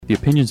The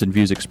opinions and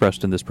views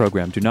expressed in this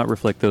program do not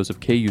reflect those of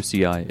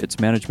KUCI, its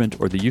management,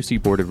 or the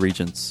UC Board of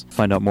Regents.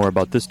 Find out more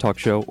about this talk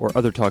show or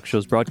other talk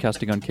shows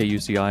broadcasting on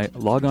KUCI,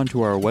 log on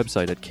to our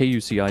website at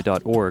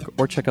kuci.org,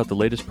 or check out the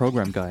latest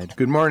program guide.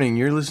 Good morning.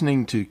 You're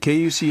listening to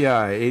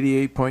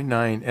KUCI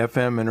 88.9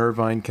 FM in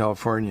Irvine,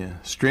 California,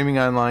 streaming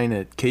online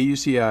at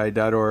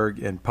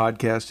kuci.org and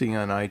podcasting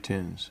on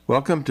iTunes.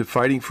 Welcome to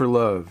Fighting for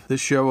Love. This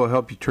show will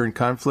help you turn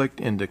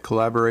conflict into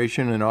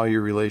collaboration in all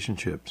your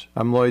relationships.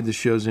 I'm Lloyd, the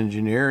show's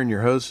engineer, and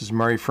your host is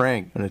Mari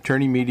Frank, an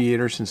attorney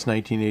mediator since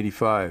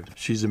 1985.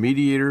 She's a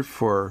mediator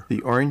for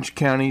the Orange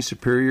County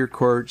Superior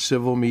Court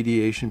Civil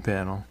Mediation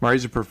Panel.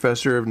 Mari's a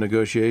professor of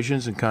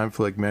negotiations and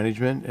conflict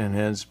management and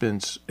has been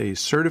a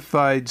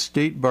certified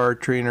state bar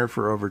trainer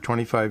for over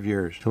 25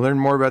 years. To learn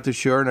more about the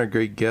show and our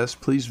great guests,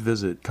 please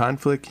visit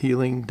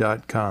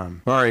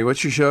conflicthealing.com. Mari,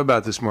 what's your show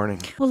about this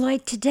morning? Well,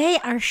 Lloyd, today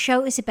our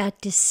show is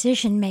about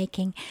decision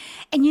making.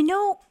 And you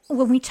know,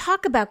 when we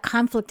talk about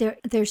conflict,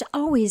 there's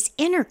always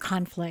inner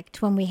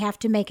conflict when we have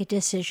to make a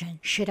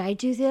decision. Should I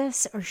do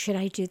this, or should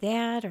I do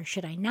that, or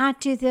should I not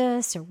do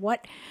this, or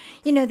what?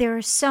 You know, there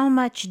is so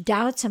much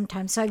doubt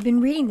sometimes. So I've been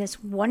reading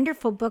this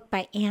wonderful book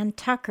by Ann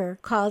Tucker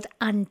called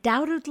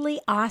Undoubtedly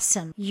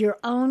Awesome, Your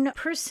Own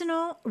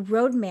Personal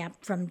Roadmap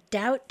from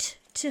Doubt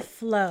to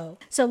Flow.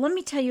 So let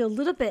me tell you a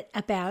little bit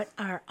about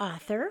our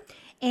author.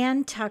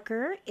 Ann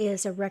Tucker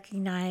is a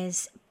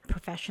recognized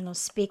professional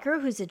speaker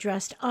who's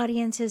addressed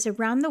audiences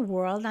around the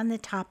world on the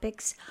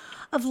topics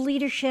of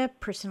leadership,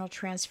 personal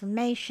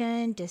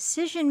transformation,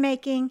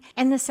 decision-making,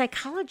 and the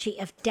psychology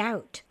of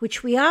doubt,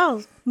 which we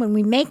all, when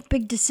we make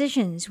big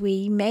decisions,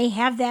 we may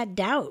have that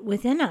doubt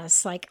within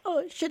us, like,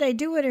 oh, should I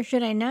do it or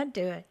should I not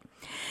do it?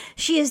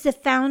 She is the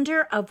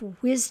founder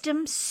of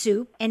Wisdom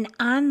Soup, an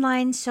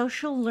online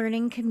social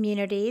learning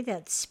community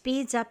that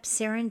speeds up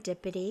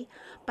serendipity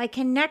by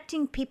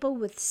connecting people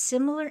with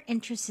similar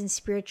interests in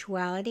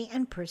spirituality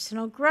and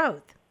personal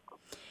growth.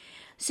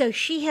 So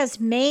she has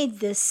made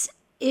this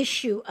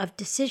issue of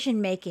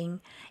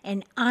decision-making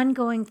an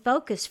ongoing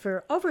focus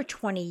for over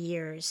 20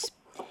 years.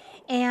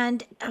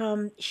 And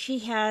she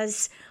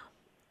has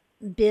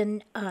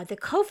been the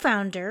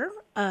co-founder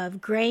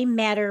of Gray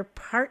Matter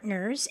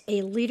Partners,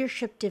 a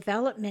leadership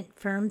development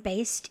firm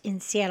based in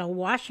Seattle,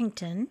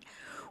 Washington,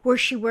 where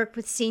she worked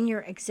with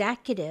senior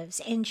executives,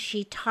 and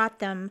she taught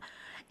them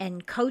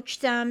and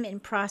coached them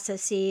in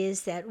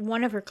processes that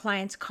one of her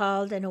clients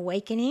called an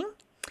awakening.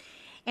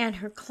 And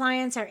her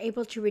clients are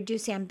able to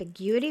reduce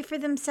ambiguity for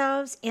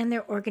themselves and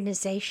their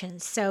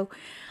organizations. So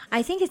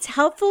I think it's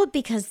helpful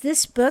because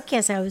this book,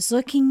 as I was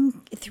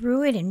looking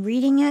through it and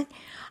reading it,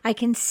 I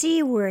can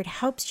see where it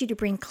helps you to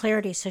bring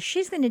clarity. So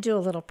she's going to do a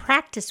little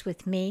practice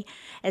with me,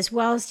 as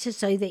well as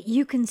so that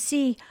you can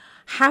see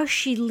how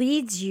she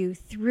leads you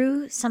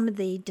through some of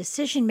the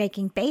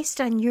decision-making based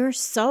on your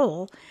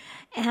soul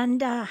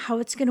and how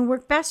it's going to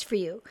work best for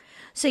you.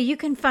 So you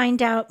can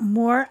find out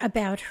more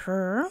about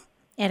her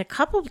at a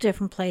couple of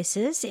different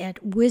places at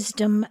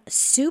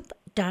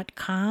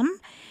wisdomsoup.com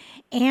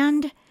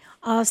and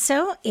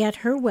also at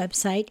her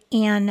website,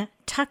 Ann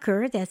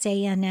Tucker, that's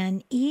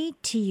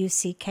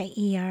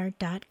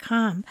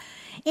ANNETUCKER.com.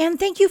 And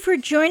thank you for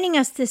joining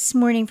us this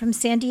morning from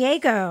San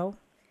Diego.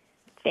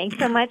 Thanks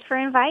so much for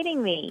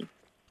inviting me.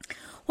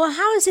 Well,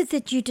 how is it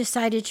that you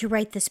decided to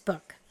write this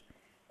book?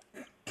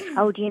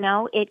 Oh, do you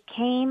know, it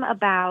came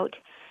about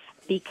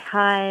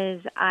because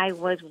I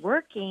was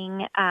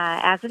working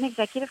as an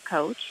executive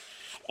coach,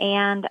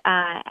 and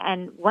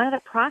one of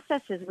the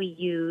processes we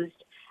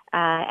used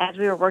as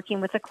we were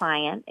working with a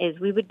client is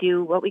we would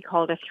do what we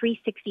called a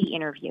 360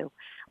 interview,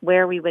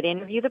 where we would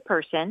interview the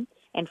person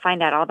and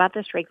find out all about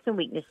their strengths and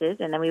weaknesses,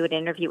 and then we would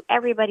interview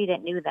everybody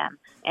that knew them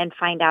and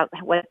find out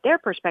what their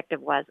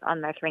perspective was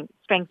on their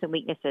strengths and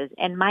weaknesses.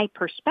 And my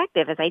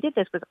perspective as I did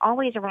this was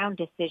always around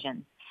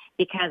decisions,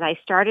 because I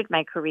started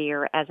my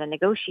career as a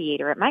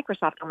negotiator at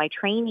Microsoft, and my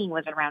training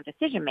was around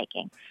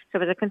decision-making. So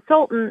as a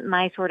consultant,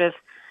 my sort of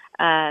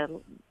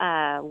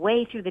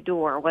way through the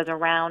door was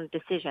around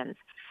decisions.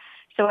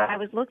 So I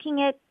was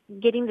looking at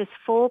getting this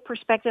full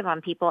perspective on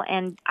people,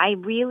 and I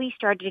really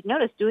started to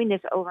notice, doing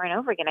this over and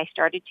over again, I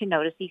started to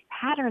notice these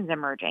patterns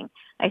emerging.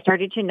 I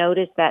started to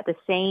notice that the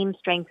same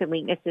strengths and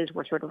weaknesses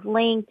were sort of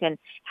linked, and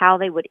how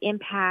they would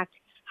impact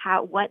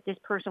what this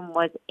person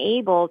was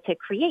able to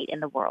create in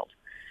the world.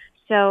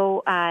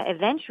 So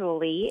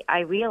eventually, I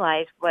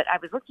realized what I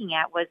was looking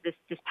at was this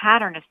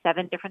pattern of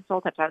 7 different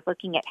soul types. I was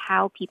looking at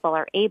how people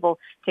are able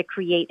to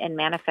create and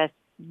manifest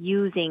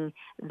using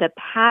the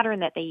pattern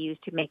that they use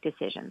to make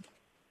decisions.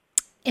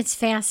 It's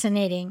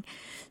fascinating.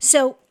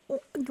 So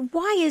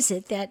why is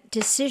it that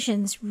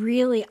decisions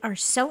really are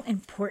so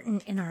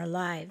important in our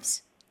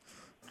lives?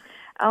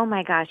 Oh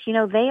my gosh. You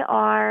know, they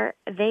are,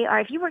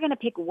 if you were going to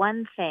pick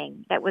one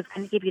thing that was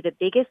going to give you the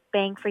biggest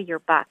bang for your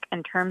buck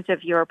in terms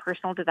of your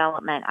personal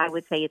development, I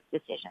would say it's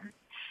decisions.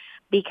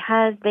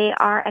 because they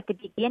are at the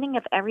beginning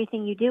of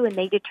everything you do, and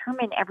they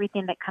determine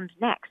everything that comes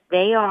next.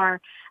 They are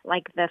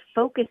like the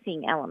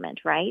focusing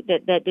element, right?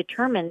 That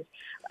determines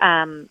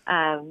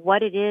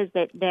what it is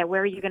that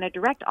where you're going to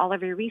direct all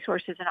of your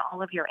resources and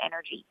all of your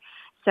energy.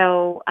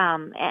 So,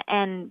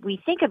 and we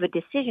think of a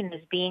decision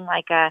as being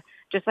like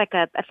just like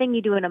a thing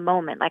you do in a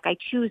moment. Like I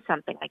choose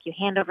something, like you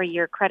hand over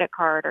your credit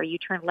card or you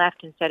turn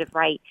left instead of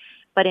right.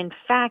 But in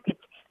fact,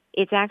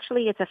 it's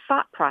a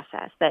thought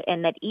process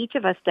and that each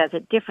of us does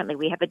it differently.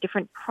 We have a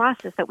different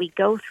process that we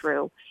go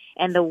through,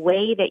 and the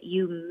way that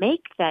you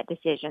make that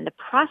decision, the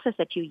process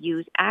that you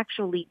use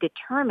actually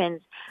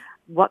determines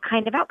what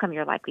kind of outcome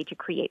you're likely to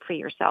create for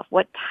yourself,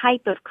 what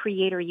type of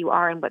creator you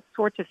are, and what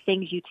sorts of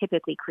things you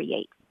typically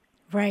create.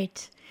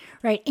 Right,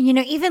 right. And,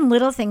 even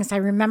little things. I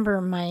remember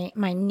my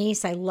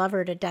niece, I love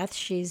her to death.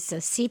 She's a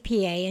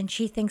CPA, and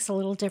she thinks a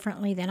little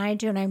differently than I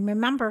do. And I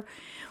remember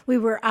we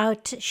were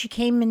out, she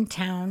came in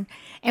town,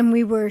 and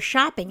we were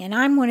shopping. And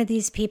I'm one of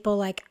these people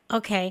like,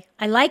 okay,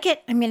 I like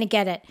it, I'm going to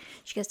get it.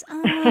 She goes,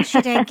 oh,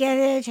 should I get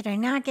it? Should I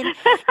not get it?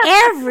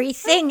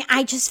 Everything.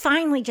 I just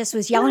finally just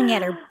was yelling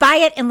at her, buy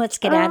it and let's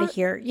get out of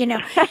here, And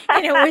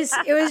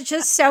it was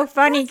just so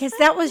funny because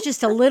that was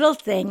just a little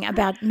thing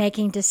about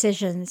making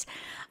decisions.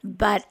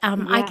 But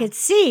I could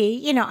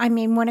see,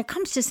 when it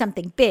comes to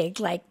something big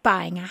like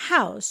buying a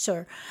house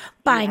or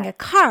buying a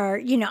car,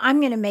 I'm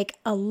going to make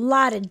a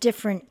lot of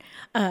different,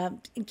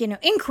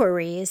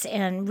 inquiries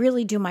and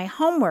really do my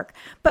homework.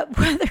 But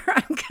whether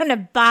I'm going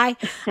to buy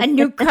a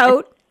new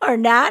coat or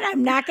not,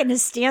 I'm not going to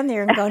stand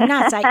there and go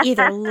nuts. I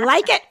either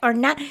like it or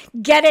not,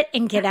 get it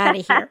and get out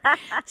of here.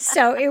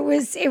 So it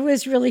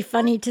was really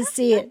funny to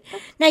see it.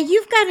 Now,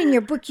 you've got in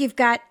your book, you've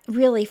got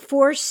really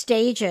 4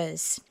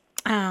 stages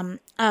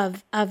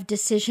of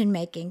decision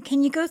making.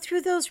 Can you go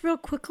through those real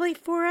quickly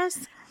for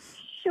us?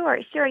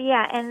 Sure,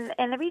 yeah.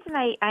 And the reason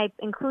I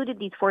included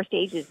these 4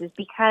 stages is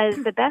because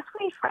the best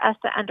way for us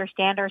to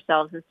understand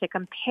ourselves is to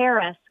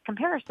compare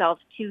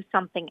ourselves to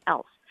something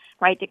else,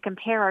 right? To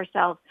compare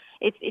ourselves,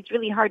 it's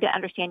really hard to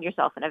understand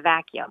yourself in a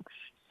vacuum.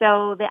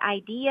 So the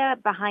idea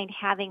behind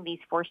having these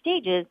 4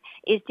 stages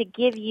is to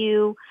give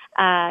you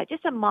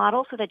just a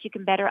model so that you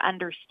can better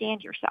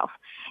understand yourself.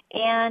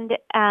 And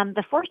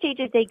the 4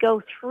 stages, they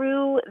go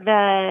through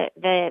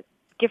the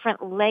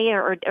different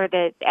layer or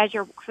as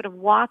you're sort of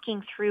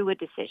walking through a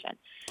decision.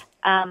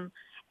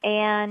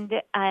 And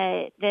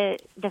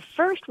the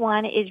first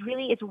one is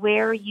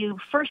where you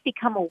first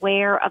become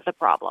aware of the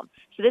problem.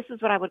 So this is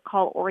what I would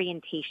call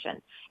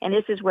orientation. And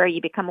this is where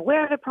you become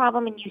aware of the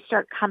problem and you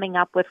start coming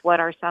up with what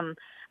are some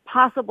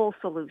possible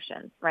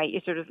solutions,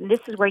 right?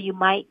 This is where you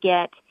might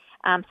get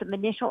some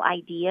initial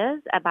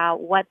ideas about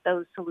what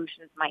those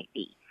solutions might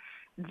be.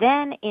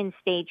 Then in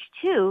stage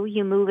 2,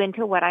 you move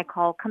into what I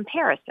call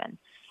comparison.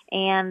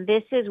 And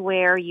this is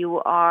where you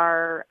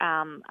are,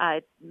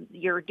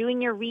 you're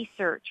doing your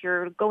research,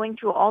 you're going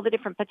through all the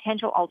different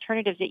potential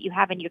alternatives that you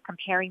have, and you're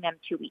comparing them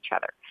to each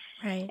other.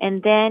 Right.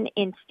 And then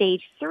in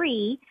stage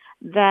 3,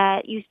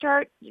 that you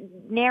start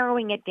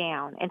narrowing it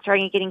down and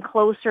getting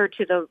closer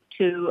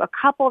to a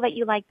couple that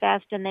you like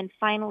best, and then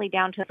finally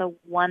down to the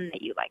one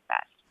that you like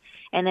best.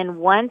 And then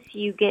once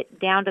you get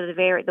down to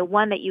the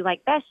one that you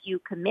like best, you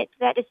commit to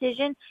that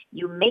decision,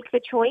 you make the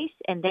choice,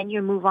 and then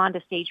you move on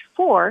to stage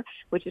 4,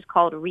 which is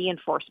called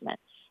reinforcement.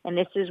 And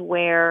this is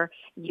where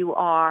you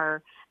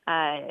are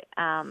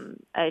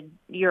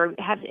you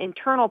have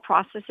internal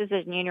processes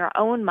in your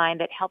own mind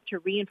that help to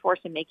reinforce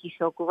and make you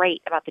feel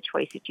great about the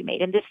choice that you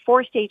made. And this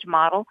 4-stage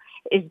model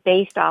is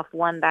based off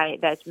one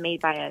that's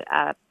made by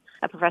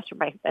a professor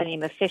by the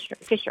name of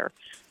Fisher,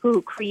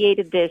 who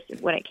created this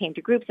when it came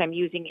to groups. I'm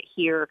using it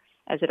here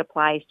as it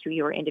applies to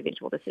your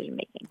individual decision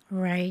making.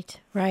 Right.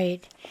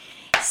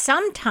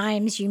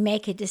 Sometimes you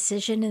make a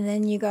decision and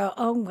then you go,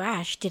 oh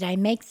gosh, did I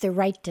make the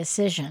right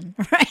decision?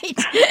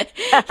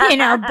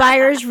 Right?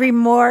 Buyer's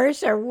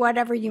remorse or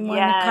whatever you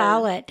want to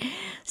call it.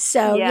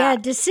 So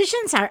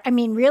decisions are,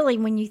 really,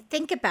 when you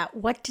think about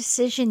what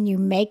decision you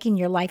make in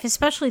your life,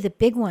 especially the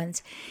big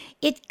ones,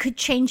 it could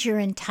change your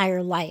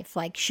entire life.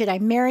 Like, should I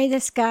marry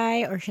this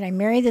guy or should I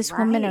marry this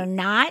woman or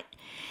not?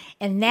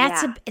 And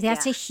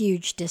that's a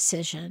huge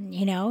decision,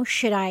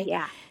 Should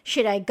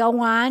I go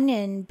on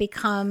and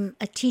become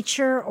a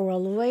teacher or a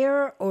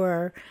lawyer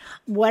or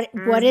what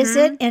is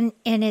it? And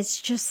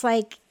it's just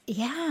like,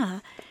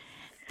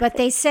 But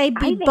they say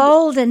be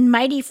bold and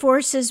mighty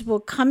forces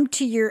will come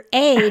to your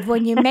aid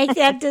when you make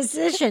that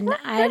decision.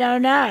 I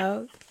don't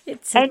know.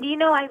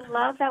 I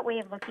love that way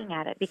of looking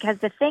at it, because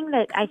the thing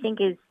that I think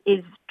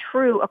is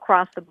true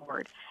across the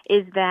board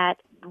is that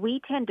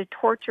we tend to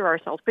torture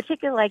ourselves,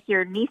 particularly like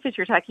your niece that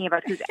you're talking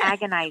about who's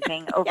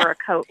agonizing over a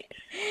coat,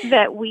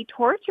 that we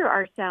torture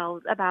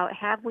ourselves about,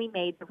 have we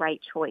made the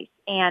right choice?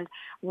 And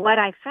what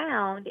I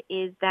found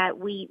is that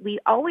we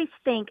always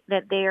think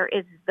that there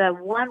is the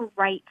one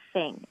right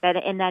thing,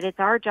 and that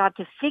it's our job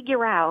to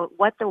figure out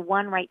what the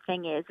one right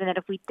thing is, and that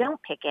if we don't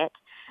pick it,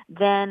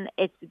 then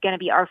it's going to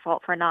be our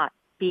fault for not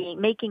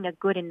making a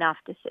good enough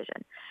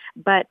decision.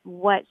 But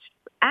what's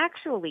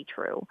actually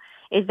true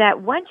is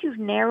that once you've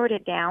narrowed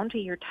it down to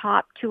your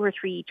top 2 or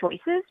 3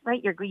 choices,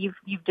 right?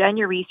 You've done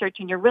your research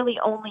and you're really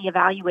only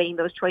evaluating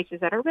those choices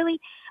that are really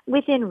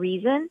within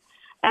reason.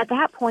 At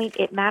that point,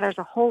 it matters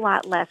a whole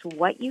lot less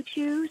what you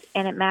choose,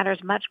 and it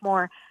matters much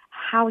more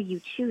how you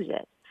choose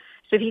it.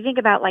 So if you think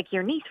about like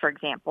your niece, for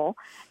example,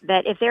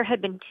 that if there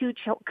had been 2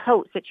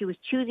 coats that she was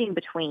choosing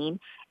between,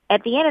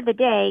 at the end of the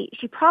day,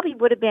 she probably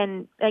would have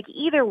been like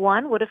either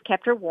one would have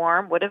kept her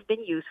warm, would have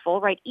been useful,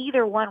 right?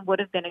 Either one would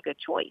have been a good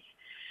choice.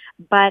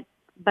 But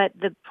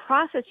the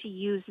process she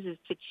uses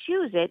to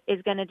choose it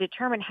is going to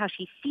determine how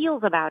she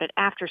feels about it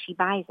after she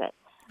buys it.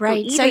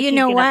 Right. So either you she's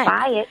know gonna what?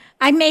 buy it.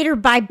 I made her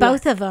buy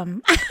both of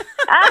them.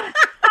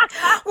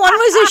 One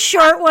was a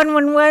short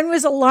one, one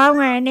was a long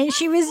one, and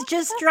she was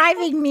just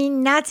driving me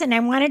nuts, and I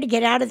wanted to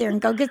get out of there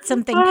and go get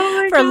something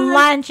for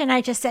lunch, and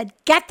I just said,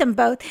 get them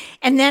both.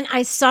 And then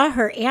I saw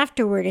her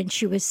afterward, and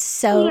she was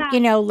so,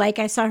 like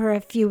I saw her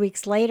a few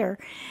weeks later,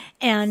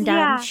 and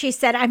she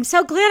said, I'm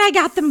so glad I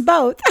got them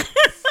both.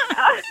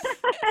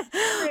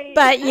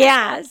 But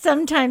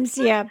sometimes,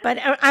 but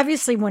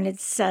obviously when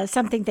it's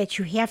something that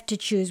you have to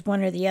choose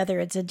one or the other,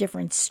 it's a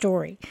different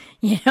story,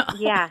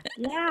 Yeah.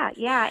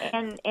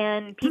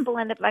 And people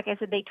end up, like I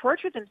said, they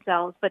torture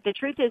themselves. But the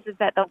truth is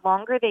that the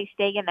longer they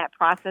stay in that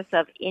process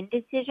of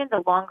indecision,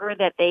 the longer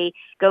that they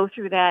go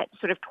through that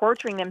sort of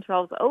torturing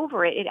themselves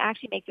over it, it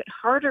actually makes it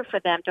harder for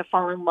them to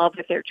fall in love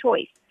with their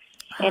choice.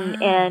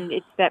 And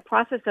it's that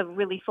process of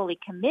really fully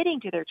committing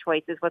to their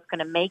choice is what's going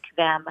to make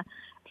them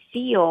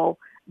feel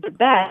the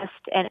best.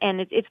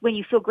 And it's when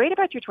you feel great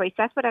about your choice,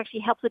 that's what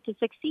actually helps it to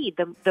succeed.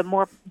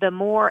 The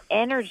more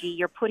energy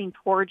you're putting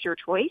towards your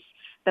choice,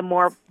 the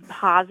more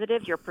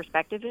positive your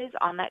perspective is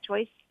on that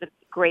choice, the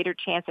greater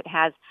chance it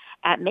has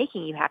at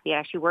making you happy,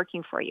 actually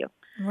working for you.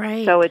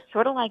 Right. So it's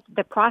sort of like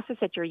the process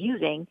that you're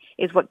using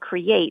is what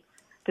creates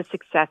the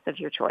success of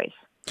your choice.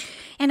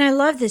 And I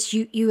love this.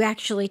 You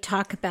actually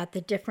talk about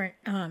the different,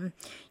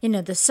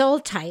 the soul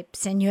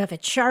types, and you have a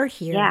chart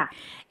here. Yeah.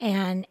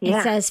 And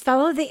it says,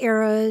 follow the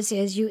arrows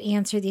as you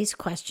answer these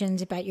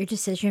questions about your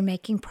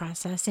decision-making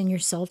process, and your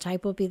soul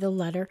type will be the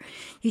letter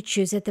you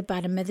choose at the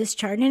bottom of this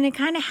chart. And it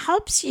kind of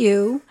helps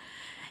you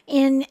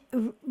in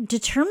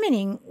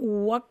determining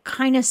what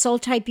kind of soul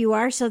type you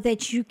are so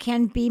that you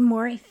can be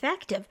more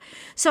effective.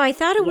 So I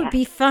thought it would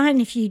be fun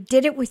if you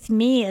did it with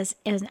me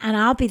and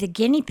I'll be the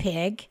guinea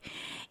pig.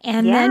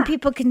 And then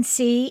people can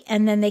see,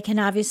 and then they can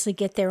obviously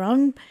get their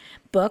own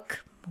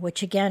book,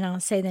 which again, I'll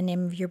say the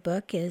name of your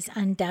book is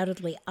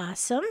Undoubtedly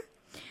Awesome.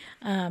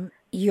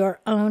 Your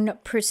own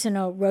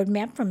personal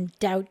roadmap from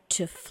doubt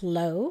to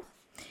flow.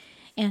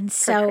 And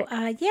so,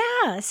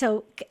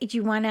 so do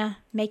you want to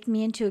make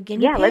me into a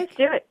guinea pig? Yeah, let's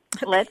do it.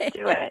 Let's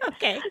do it.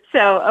 Okay.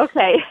 So,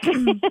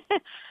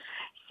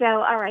 So,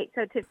 all right.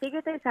 So to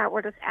figure this out,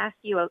 we'll just ask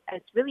you,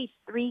 it's really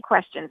 3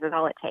 questions is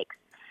all it takes.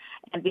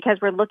 And because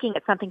we're looking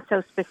at something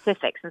so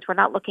specific, since we're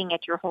not looking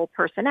at your whole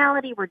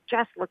personality, we're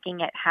just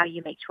looking at how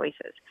you make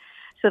choices.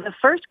 So the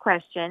first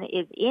question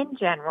is, in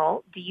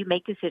general, do you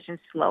make decisions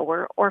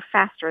slower or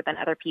faster than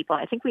other people?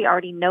 I think we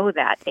already know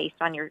that based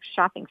on your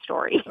shopping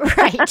story.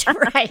 Right.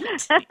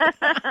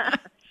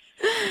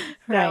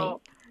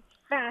 So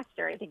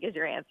faster, I think, is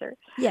your answer.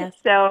 Yes.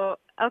 So,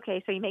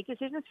 okay, so you make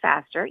decisions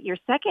faster. Your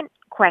second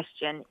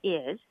question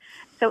is,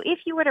 so if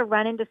you were to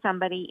run into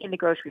somebody in the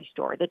grocery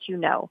store that you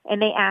know,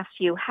 and they ask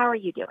you, how are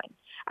you doing?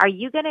 Are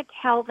you going to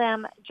tell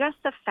them just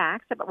the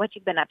facts about what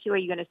you've been up to? Are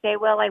you going to say,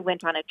 well, I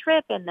went on a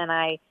trip and then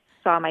I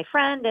saw my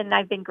friend and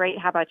I've been great.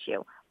 How about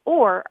you?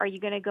 Or are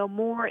you going to go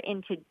more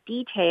into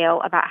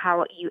detail about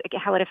how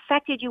it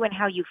affected you and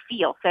how you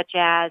feel, such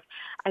as,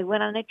 I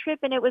went on a trip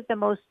and it was the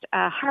most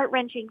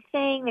heart-wrenching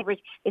thing. There was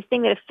this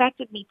thing that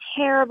affected me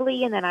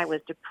terribly, and then I was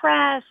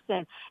depressed,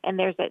 and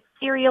there's that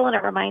cereal, and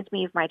it reminds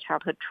me of my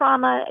childhood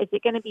trauma. Is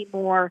it going to be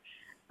more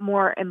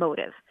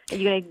emotive? Are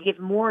you going to give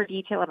more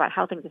detail about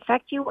how things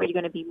affect you, or are you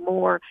going to be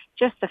more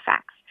just the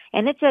facts?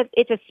 And it's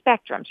a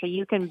spectrum, so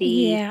you can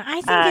be... Yeah,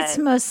 I think it's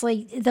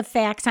mostly the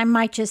facts. I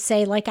might just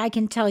say, like I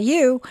can tell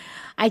you,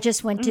 I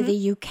just went to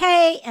the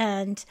UK,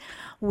 and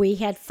we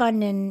had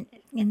fun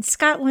in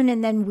Scotland,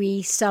 and then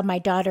we saw my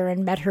daughter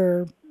and met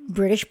her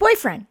British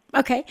boyfriend.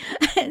 Okay,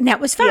 and that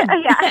was fun.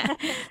 Yeah.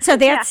 So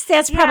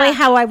that's probably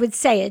how I would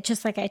say it,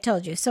 just like I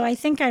told you. So I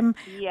think I'm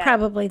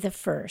probably the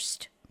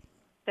first.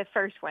 The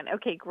first one.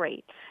 Okay,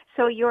 great.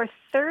 So your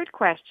third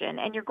question,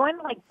 and you're going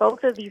to like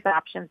both of these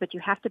options, but you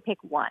have to pick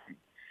one.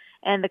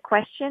 And the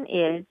question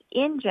is,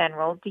 in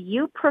general, do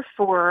you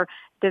prefer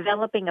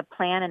developing a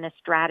plan and a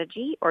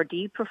strategy, or do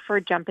you prefer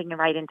jumping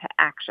right into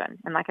action?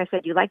 And like I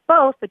said, you like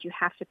both, but you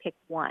have to pick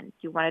one. Do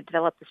you want to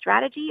develop the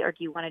strategy, or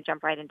do you want to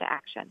jump right into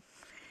action?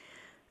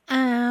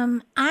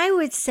 I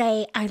would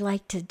say I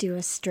like to do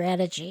a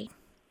strategy.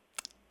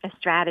 A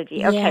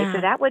strategy. Okay,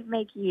 so that would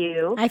make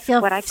you... I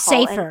feel what I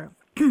call safer.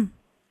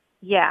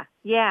 Yeah,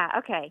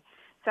 okay.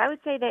 So I would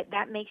say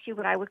that makes you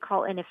what I would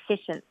call an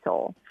efficient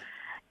soul.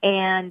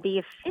 And the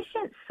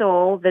efficient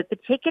soul, the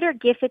particular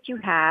gift that you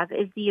have,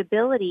 is the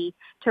ability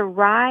to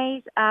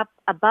rise up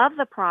above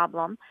the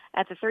problem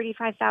at the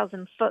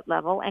 35,000 foot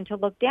level and to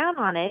look down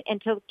on it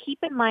and to keep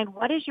in mind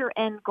what is your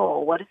end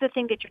goal, what is the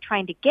thing that you're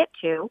trying to get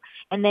to,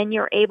 and then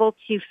you're able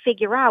to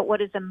figure out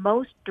what is the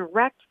most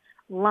direct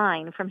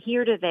line from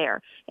here to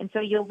there. And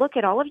so you'll look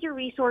at all of your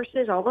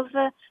resources, all of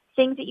the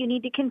things that you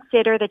need to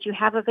consider that you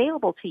have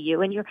available to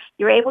you, and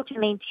you're able to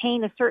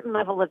maintain a certain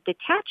level of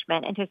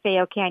detachment and to say,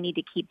 okay, I need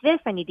to keep this,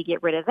 I need to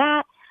get rid of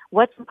that,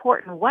 what's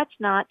important, what's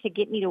not, to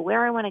get me to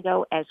where I want to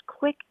go as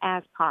quick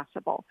as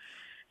possible.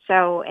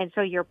 So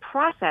your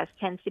process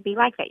tends to be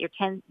like that.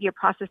 Your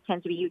process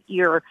tends to be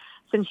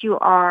since you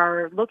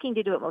are looking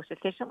to do it most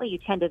efficiently, you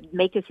tend to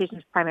make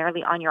decisions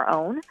primarily on your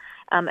own,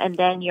 and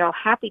then you're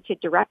happy to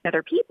direct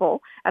other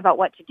people about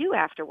what to do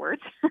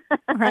afterwards.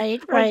 Right.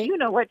 You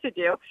know what to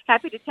do.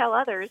 Happy to tell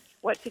others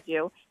what to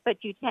do, but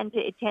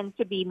it tends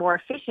to be more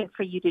efficient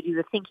for you to do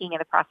the thinking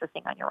and the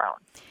processing on your own.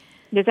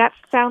 Does that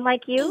sound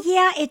like you?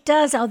 Yeah, it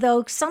does.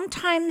 Although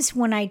sometimes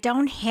when I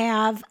don't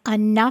have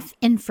enough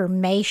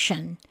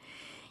information,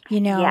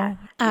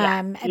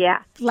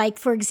 like,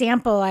 for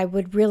example, I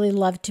would really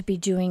love to be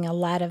doing a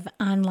lot of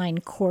online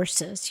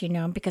courses,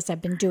 because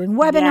I've been doing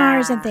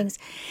webinars and things.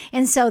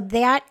 And so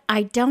that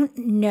I don't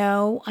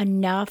know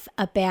enough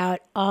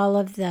about all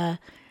of the,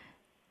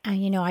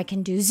 I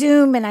can do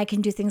Zoom and I can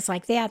do things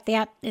like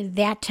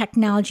that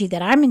technology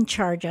that I'm in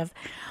charge of.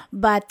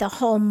 But the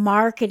whole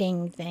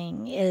marketing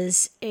thing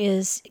is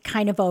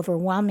kind of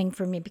overwhelming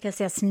for me because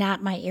that's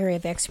not my area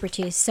of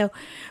expertise. So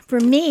for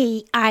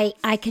me,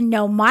 I can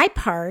know my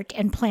part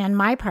and plan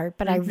my part,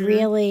 but I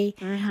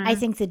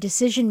think the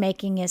decision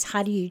making is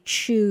how do you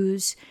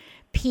choose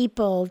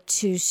people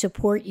to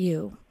support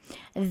you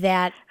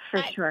that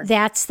For sure.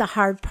 That's the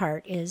hard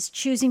part, is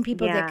choosing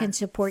people that can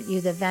support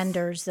you, the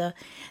vendors, the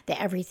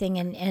everything,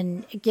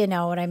 and you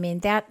know what I mean.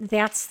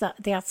 That's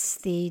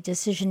the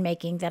decision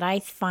making that I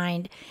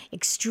find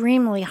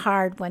extremely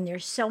hard when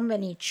there's so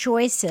many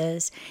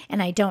choices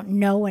and I don't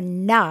know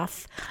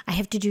enough. I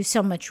have to do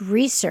so much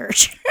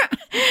research.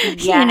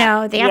 That's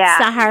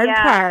the hard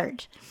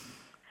part.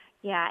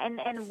 Yeah,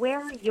 and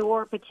where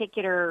your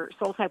particular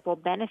soul type will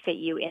benefit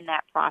you in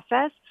that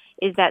process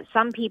is that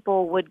some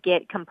people would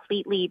get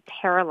completely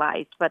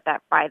paralyzed by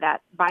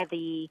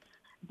the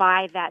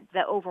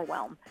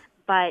overwhelm.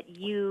 But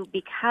you,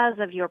 because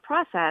of your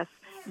process,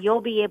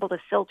 you'll be able to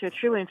filter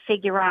through and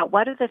figure out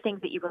what are the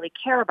things that you really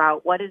care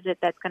about, what is it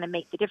that's going to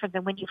make the difference.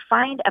 And when you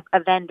find a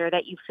vendor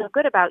that you feel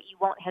good about, you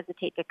won't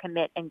hesitate to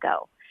commit and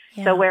go.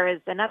 Yeah. So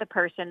whereas another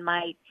person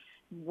might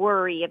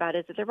worry about,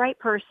 is it the right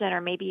person,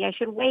 or maybe I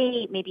should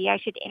wait, maybe I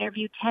should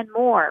interview 10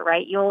 more,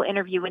 right? You'll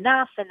interview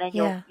enough and then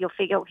you'll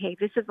figure, okay,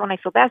 this is one I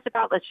feel best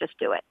about, let's just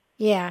do it.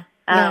 Yeah.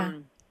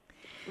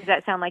 Does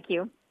that sound like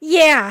you?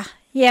 Yeah.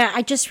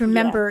 I just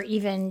remember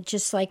even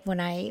just like when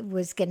I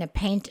was going to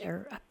paint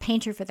a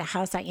painter for the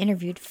house, I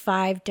interviewed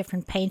 5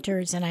 different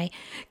painters and I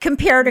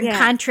compared and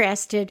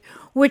contrasted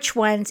which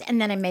ones,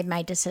 and then I made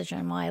my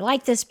decision. Well, I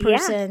like this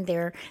person.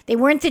 They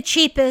weren't the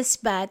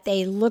cheapest, but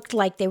they looked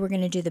like they were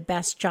going to do the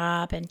best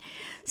job. And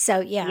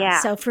so,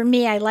 so for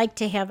me, I like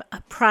to have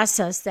a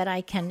process that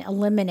I can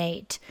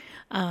eliminate.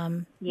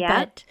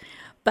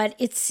 But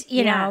it's,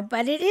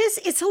 but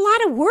it's a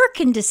lot of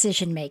work in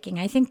decision making.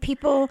 I think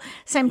people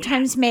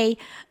sometimes may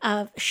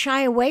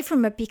shy away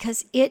from it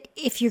because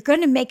if you're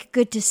going to make a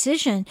good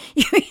decision,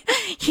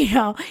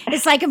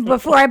 it's like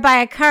before I buy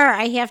a car,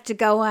 I have to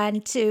go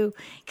on to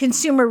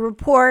Consumer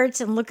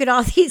Reports and look at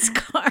all these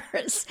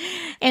cars.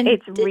 And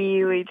it's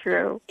really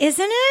true.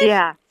 Isn't it?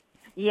 Yeah.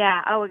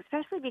 Yeah. Oh,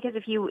 especially because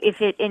if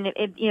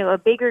a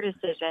bigger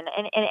decision,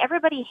 and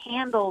everybody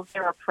handles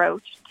their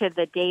approach to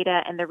the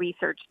data and the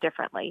research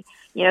differently.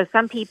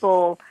 Some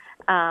people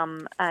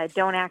don't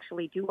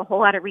actually do a whole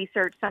lot of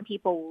research. Some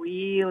people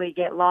really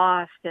get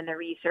lost in the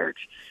research,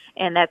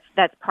 and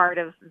that's part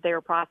of their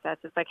process.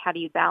 It's like, how do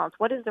you balance?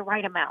 What is the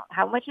right amount?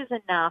 How much is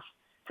enough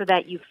so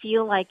that you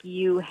feel like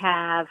you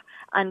have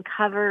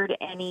uncovered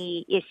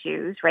any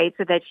issues, right?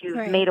 So that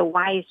you've made a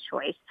wise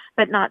choice,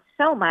 but not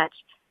so much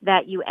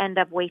that you end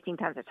up wasting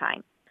tons of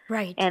time.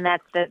 Right. And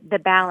that's the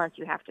balance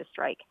you have to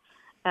strike.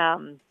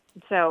 But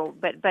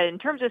in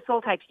terms of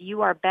soul types,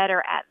 you are better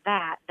at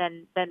that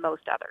than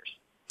most others.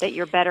 That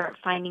you're better at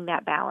finding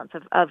that balance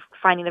of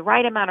finding the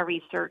right amount of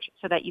research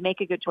so that you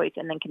make a good choice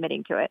and then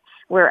committing to it.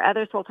 Where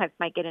other soul types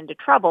might get into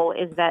trouble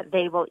is that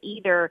they will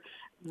either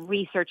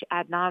research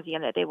ad nauseum,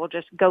 that they will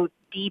just go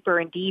deeper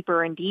and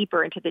deeper and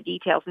deeper into the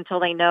details until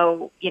they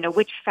know,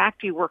 which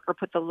factory worker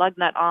put the lug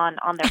nut on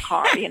their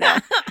car,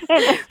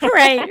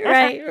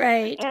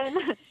 Right.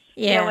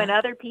 And, and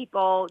other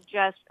people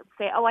just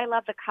say, oh, I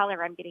love the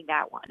color, I'm getting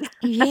that one.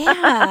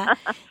 Yeah.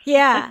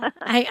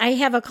 I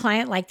have a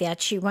client like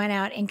that. She went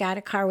out and got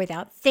a car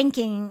without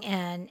thinking,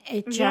 and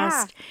it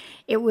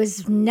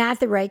was not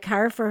the right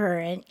car for her.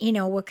 And,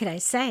 what could I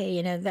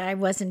say? That I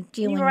wasn't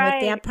dealing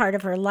with that part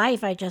of her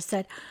life. I just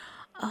said,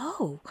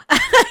 oh,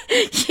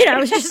 I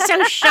was just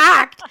so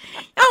shocked.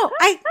 Oh,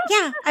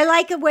 I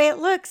like the way it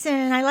looks,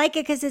 and I like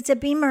it because it's a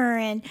Beamer,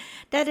 and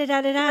da da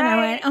da da da. And I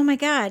went, oh my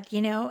God,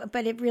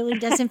 but it really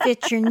doesn't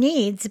fit your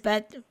needs.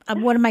 But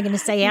what am I going to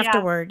say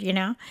afterward?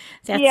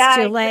 That's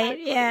too late.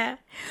 Exactly. Yeah.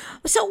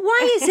 So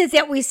why is it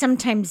that we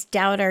sometimes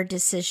doubt our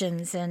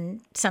decisions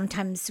and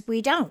sometimes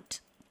we don't?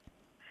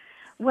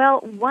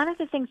 Well, one of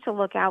the things to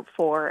look out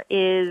for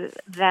is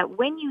that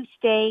when you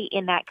stay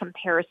in that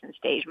comparison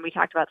stage, and we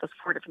talked about those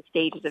 4 different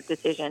stages of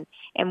decision,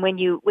 and when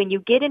you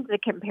get into the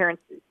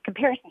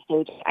comparison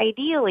stage,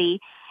 ideally,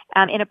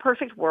 in a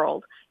perfect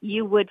world,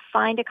 you would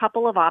find a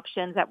couple of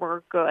options that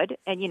were good,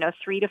 and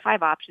 3 to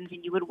 5 options,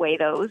 and you would weigh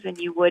those, and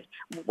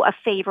a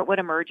favorite would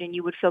emerge, and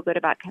you would feel good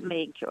about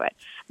committing to it.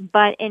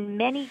 But in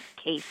many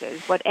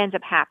cases, what ends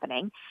up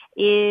happening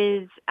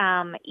is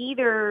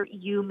either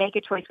you make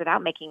a choice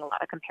without making a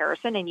lot of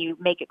comparison, and you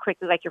make it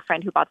quickly, like your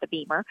friend who bought the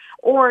Beamer,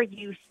 or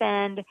you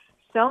spend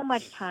so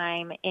much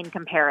time in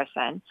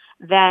comparison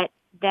that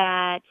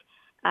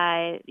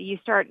you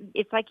start.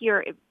 It's like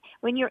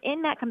when you're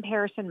in that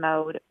comparison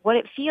mode, what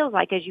it feels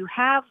like is you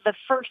have the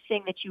first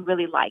thing that you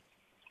really like,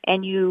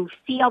 and you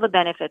see all the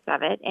benefits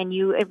of it, and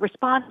you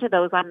respond to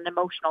those on an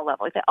emotional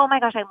level. You say, oh my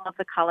gosh, I love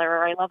the color,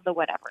 or I love the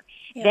whatever.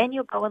 Yeah. Then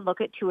you'll go and look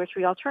at 2 or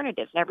 3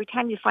 alternatives. And every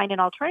time you find an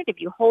alternative,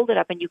 you hold it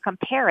up and you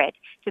compare it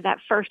to that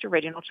first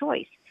original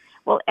choice.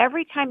 Well,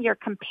 every time you're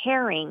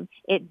comparing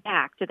it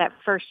back to that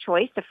first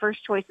choice,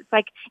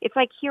 it's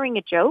like hearing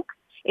a joke.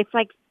 It's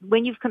like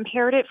when you've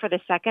compared it for the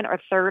second or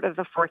third or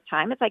the fourth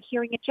time, it's like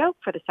hearing a joke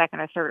for the second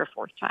or third or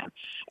fourth time.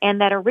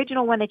 And that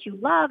original one that you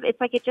love, it's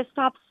like it just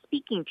stops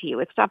speaking to you.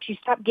 You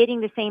stop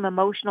getting the same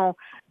emotional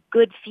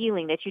good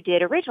feeling that you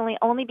did originally,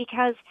 only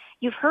because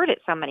you've heard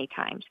it so many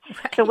times.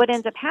 Right. So what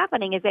ends up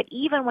happening is that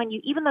even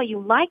though you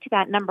liked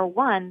that number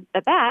one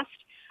the best,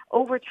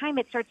 over time,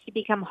 it starts to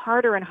become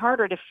harder and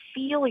harder to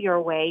feel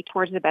your way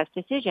towards the best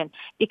decision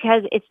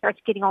because it starts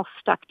getting all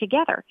stuck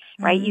together,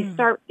 right?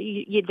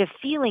 The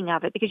feeling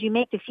of it, because you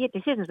make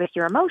decisions with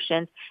your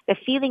emotions, the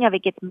feeling of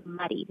it gets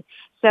muddied.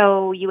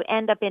 So you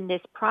end up in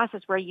this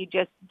process where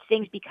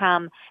things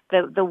become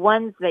the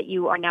ones that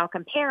you are now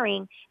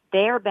comparing,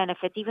 their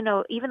benefits, even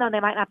though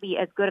they might not be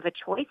as good of a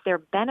choice, their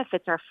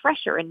benefits are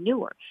fresher and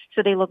newer.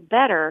 So they look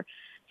better.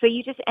 So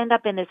you just end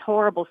up in this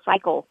horrible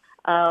cycle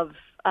of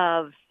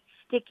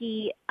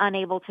sticky,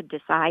 unable to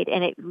decide,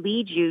 and it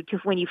leads you to,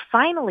 when you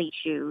finally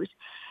choose,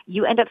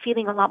 you end up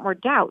feeling a lot more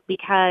doubt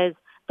because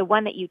the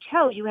one that you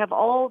chose, you have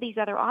all these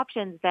other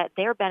options that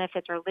their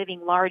benefits are living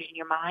large in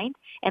your mind,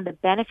 and the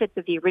benefits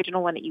of the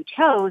original one that you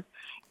chose,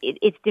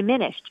 it's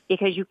diminished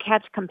because you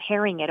kept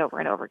comparing it over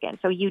and over again.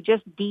 So you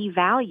just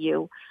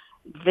devalue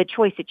the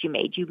choice that you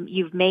made.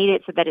 You've made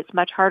it so that it's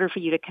much harder for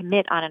you to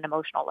commit on an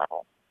emotional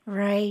level.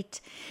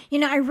 Right.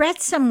 I read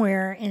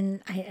somewhere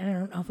in, I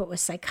don't know if it was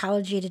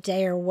Psychology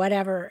Today or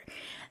whatever,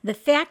 the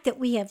fact that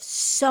we have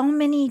so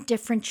many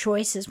different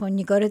choices when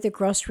you go to the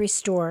grocery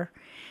store,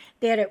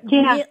 that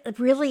it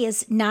really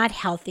is not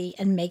healthy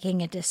in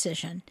making a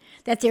decision.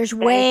 That there's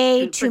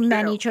way too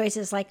many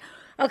choices. Like,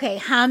 okay,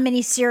 how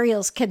many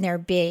cereals can there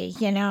be,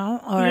 or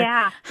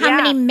how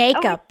many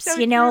makeups,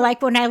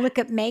 like when I look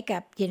at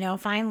makeup,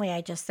 finally I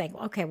just think,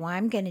 okay, well,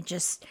 I'm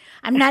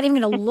not even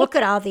going to look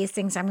at all these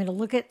things. I'm going to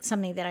look at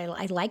something that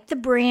I like the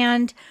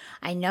brand.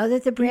 I know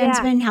that the brand's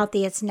been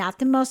healthy. It's not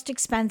the most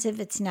expensive.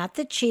 It's not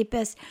the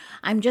cheapest.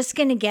 I'm just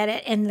going to get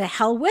it and the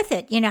hell with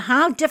it.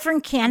 How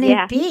different can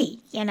it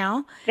be,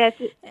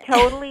 That's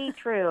totally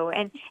true.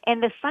 And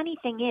the funny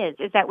thing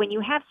is that when you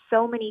have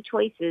so many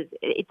choices,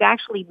 it's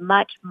actually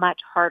much, much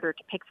harder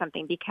to pick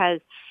something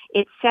because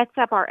it sets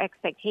up our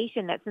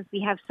expectation that since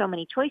we have so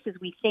many choices,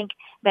 we think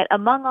that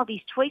among all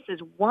these choices,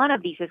 one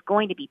of these is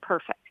going to be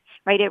perfect,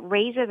 right? It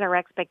raises our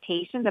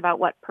expectations about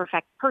what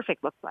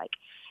perfect looks like.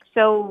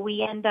 So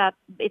we end up,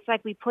 it's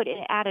like we put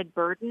an added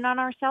burden on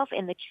ourselves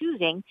in the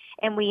choosing,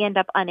 and we end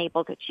up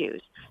unable to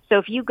choose. So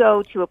if you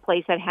go to a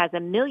place that has a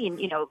million,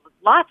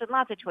 lots and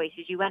lots of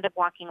choices, you end up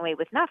walking away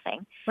with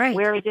nothing. Right.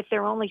 Whereas if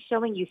they're only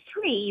showing you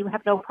 3, you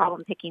have no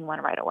problem picking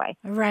one right away.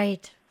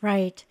 Right.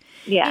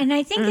 Yeah. And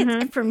I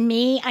think for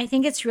me, I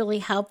think it's really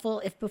helpful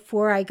if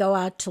before I go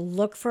out to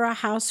look for a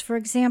house, for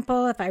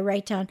example, if I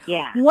write down,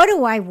 what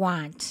do I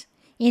want?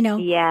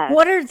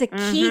 What are the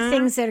key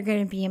things that are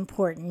going to be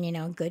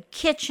important? Good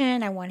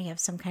kitchen. I want to have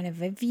some kind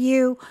of a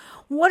view.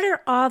 What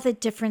are all the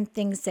different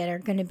things that are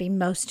going to be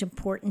most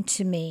important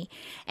to me?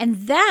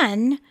 And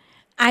then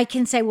I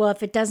can say, well,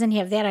 if it doesn't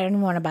have that, I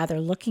don't want to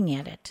bother looking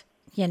at it,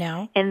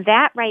 And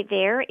that right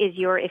there is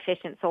your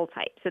efficient soul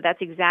type. So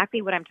that's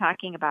exactly what I'm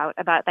talking about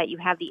that you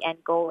have the end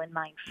goal in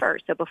mind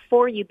first. So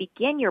before you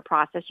begin your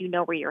process, you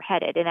know where you're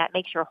headed, and that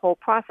makes your whole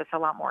process a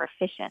lot more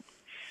efficient.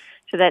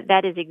 So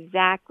that is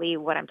exactly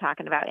what I'm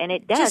talking about. And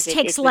it does. Just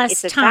takes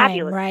less it's time,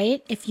 fabulous.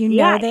 right? If you know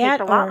that. Yeah, it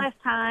takes a lot less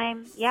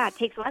time. Yeah, it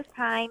takes less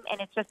time,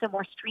 and it's just a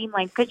more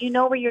streamlined because you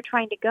know where you're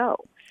trying to go.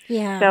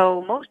 Yeah.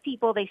 So most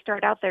people, they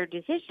start out their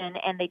decision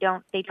and they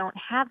don't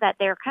have that.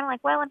 They're kind of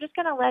like, well, I'm just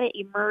going to let it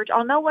emerge.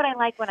 I'll know what I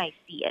like when I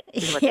see it,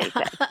 is what they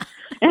say.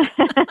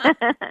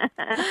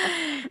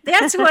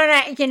 That's what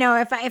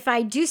if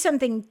I do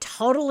something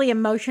totally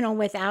emotional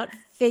without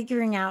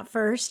figuring out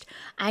first,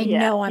 I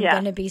know I'm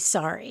going to be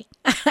sorry.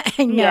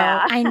 I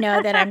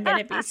know that I'm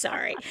going to be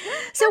sorry.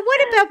 So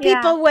what about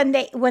people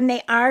when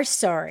they are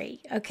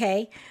sorry?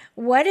 Okay.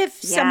 What if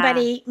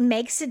somebody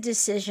makes a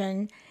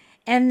decision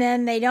and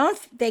then they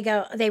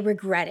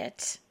regret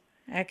it?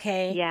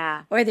 Okay.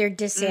 Yeah. Or they're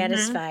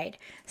dissatisfied.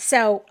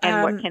 So,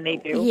 and what can they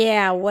do?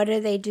 Yeah. What do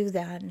they do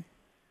then?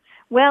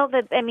 Well,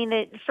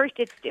 first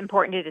it's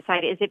important to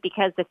decide, is it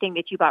because the thing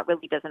that you bought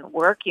really doesn't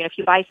work? If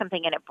you buy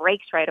something and it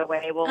breaks right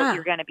away, well,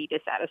 you're going to be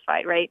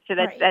dissatisfied, right? So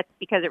that's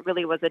because it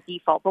really was a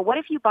default. But what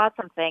if you bought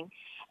something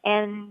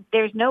and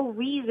there's no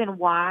reason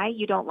why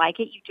you don't like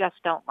it, you just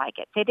don't like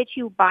it? Say that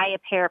you buy a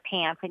pair of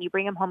pants and you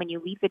bring them home and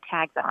you leave the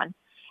tags on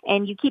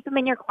and you keep them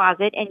in your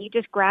closet and you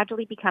just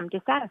gradually become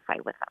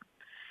dissatisfied with them.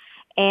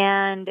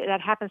 And that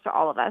happens to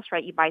all of us,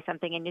 right? You buy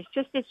something and it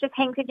just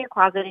hangs in your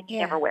closet and you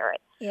never wear it.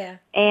 Yeah.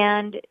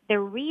 And the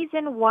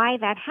reason why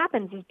that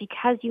happens is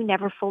because you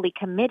never fully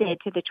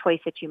committed to the choice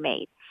that you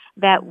made.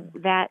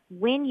 That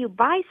when you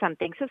buy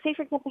something, so say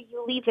for example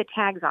you leave the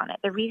tags on it.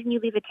 The reason you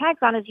leave the tags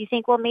on is you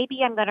think, well, maybe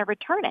I'm going to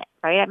return it,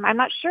 right? I'm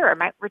not sure. I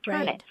might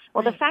return it.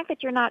 Well, the fact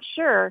that you're not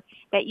sure,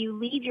 that you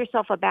leave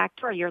yourself a back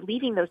door, you're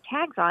leaving those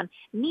tags on,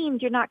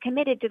 means you're not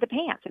committed to the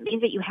pants. It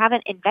means that you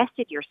haven't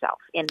invested yourself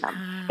in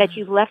them, that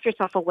you've left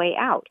yourself a way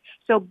out.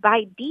 So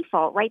by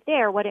default, right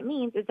there, what it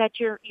means is that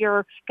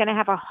you're going to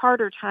have a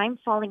harder time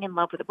falling in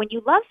love with it. When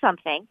you love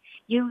something,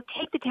 you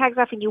take the tags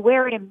off and you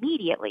wear it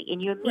immediately,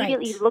 and you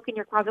immediately look in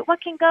your closet,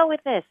 what can go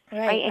with this,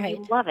 right? And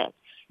you love it.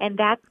 And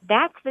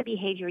that's the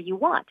behavior you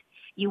want.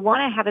 You want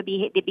to have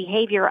the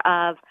behavior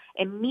of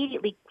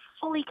immediately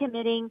fully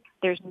committing.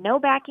 There's no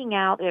backing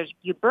out.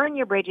 You burn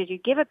your bridges, you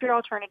give up your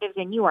alternatives,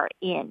 and you are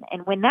in.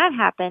 And when that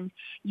happens,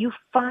 you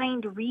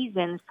find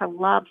reasons to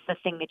love the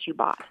thing that you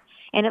bought.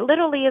 And it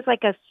literally is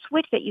like a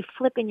switch that you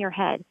flip in your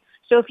head.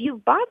 So if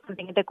you've bought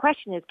something, the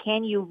question is,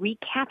 can you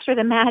recapture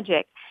the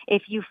magic?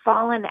 If you've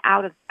fallen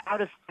out of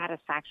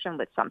satisfaction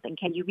with something,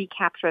 can you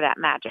recapture that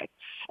magic?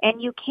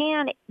 And you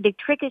can. The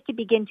trick is to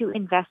begin to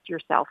invest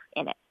yourself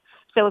in it.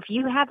 So if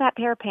you have that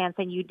pair of pants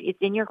and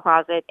it's in your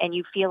closet and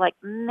you feel like,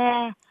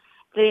 meh,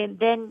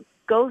 then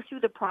go through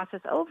the process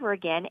over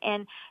again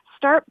and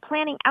start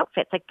planning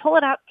outfits. Like pull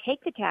it out,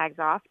 take the tags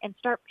off, and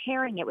start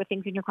pairing it with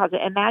things in your closet.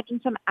 Imagine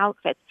some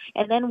outfits,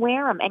 and then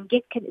wear them, and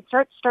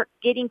start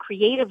getting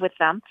creative with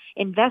them.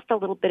 Invest a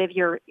little bit of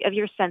your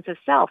sense of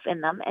self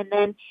in them, and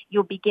then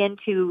you'll begin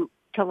to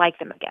like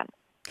them again.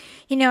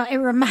 It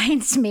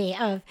reminds me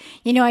of,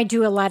 I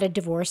do a lot of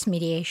divorce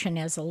mediation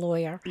as a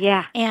lawyer.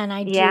 Yeah. And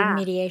I do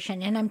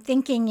mediation. And I'm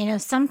thinking,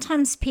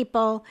 sometimes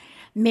people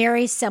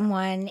marry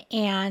someone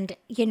and,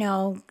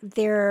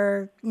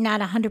 they're not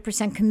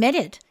 100%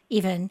 committed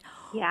even.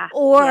 Yeah.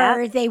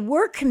 Or they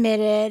were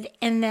committed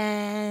and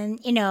then,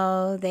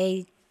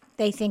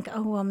 they think,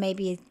 oh, well,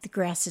 maybe the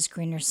grass is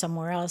greener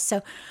somewhere else.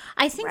 So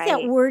I think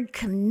that word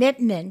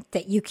commitment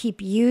that you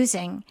keep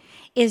using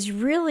is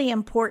really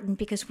important,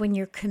 because when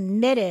you're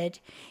committed,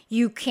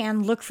 you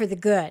can look for the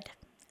good.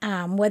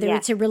 Whether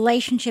it's a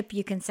relationship,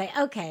 you can say,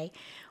 okay,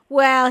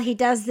 well, he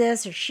does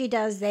this or she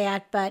does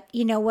that, but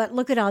you know what?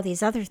 Look at all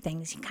these other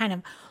things. You kind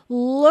of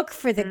look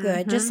for the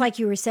good, just like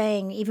you were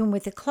saying, even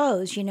with the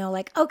clothes,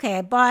 like, okay,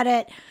 I bought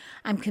it.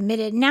 I'm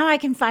committed. Now I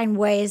can find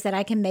ways that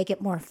I can make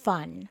it more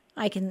fun.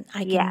 I can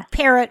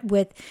pair it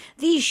with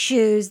these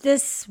shoes,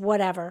 this,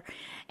 whatever.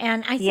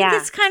 And I think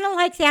it's kind of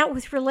like that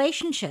with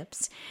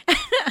relationships.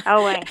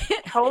 Oh, I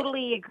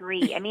totally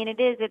agree. I mean, it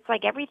is. It's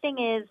like everything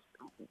is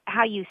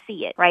how you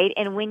see it, right?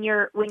 And when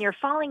you're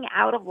falling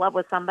out of love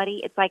with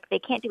somebody, it's like they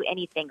can't do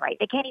anything right.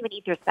 They can't even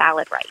eat their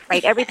salad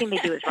right? Everything they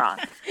do is wrong.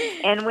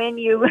 And when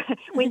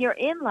you're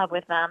in love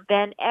with them,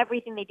 then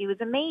everything they do is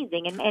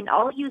amazing, and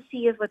all you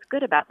see is what's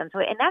good about them. So,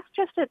 and that's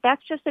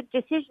just a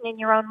decision in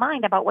your own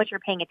mind about what you're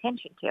paying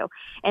attention to.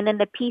 And then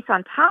the piece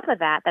on top of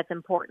that that's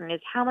important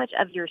is how much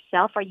of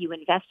yourself are you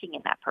investing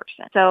in that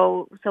person.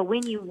 So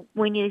when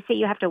you say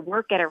you have to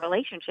work at a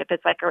relationship,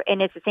 it's like,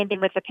 and it's the same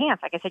thing with the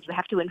pants. Like I said, you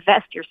have to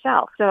invest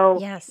yourself. So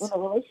in a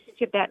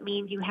relationship, that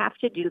means you have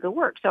to do the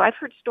work. So I've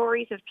heard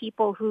stories of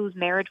people whose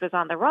marriage was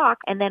on the rock,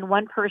 and then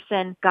one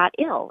person got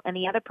ill, and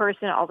the other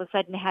person all of a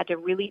sudden had to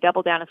really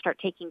double down and start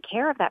taking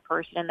care of that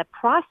person. And the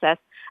process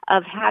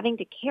of having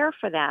to care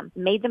for them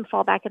made them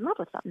fall back in love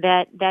with them.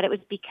 That it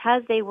was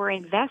because they were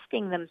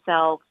investing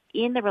themselves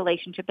in the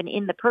relationship and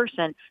in the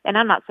person, and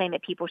I'm not saying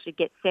that people should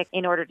get sick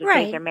in order to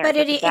save their marriage.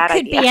 But it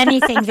could be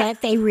anything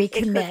that they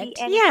recommit.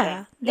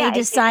 Yeah. They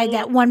decide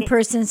that one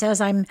person says,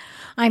 I'm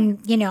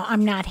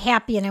not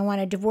happy and I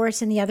want a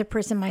divorce. And the other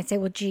person might say,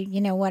 well, gee,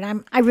 you know what?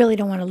 I really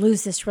don't want to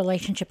lose this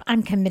relationship.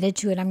 I'm committed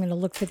to it. I'm going to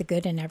look for the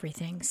good in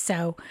everything.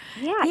 So,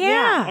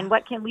 yeah. And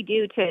what can we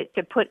do to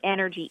put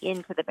energy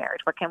into the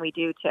marriage? What can we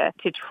do to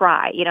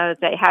try?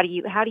 How do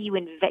you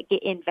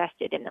get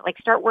invested in it? Like,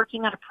 start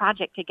working on a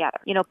project together.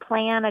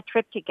 Plan a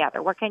trip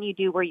together. What can you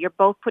do where you're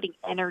both putting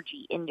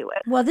energy into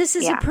it? Well, this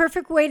is a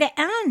perfect way to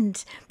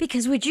end,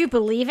 because would you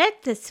believe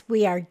it?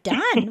 We are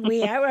done.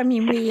 We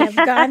have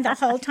gone the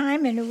whole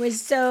time, and it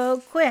was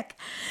so quick.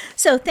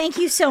 So thank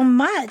you so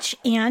much,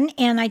 Ann.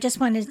 And I just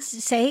wanted to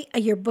say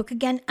your book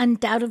again,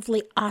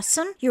 undoubtedly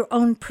awesome. Your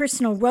own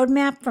personal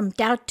roadmap from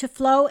doubt to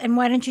flow. And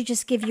why don't you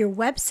just give your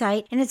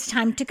website, and it's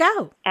time to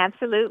go.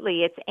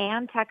 Absolutely. It's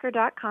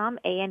AnnTucker.com,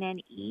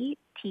 AnnTucker.com.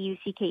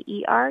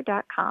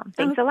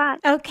 Thanks a lot.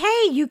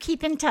 Okay, you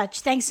keep in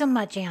touch. Thanks so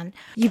much, Ann.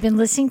 You've been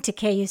listening to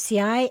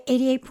KUCI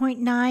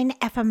 88.9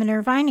 FM in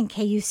Irvine and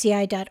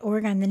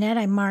KUCI.org on the net.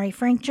 I'm Mari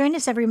Frank. Join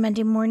us every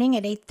Monday morning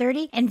at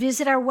 8:30 and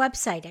visit our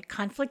website at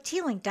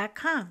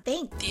conflicthealing.com.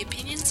 Thanks. The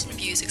opinions and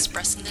views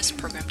expressed in this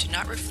program do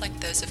not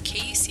reflect those of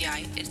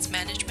KUCI, its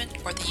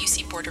management, or the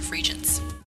UC Board of Regents.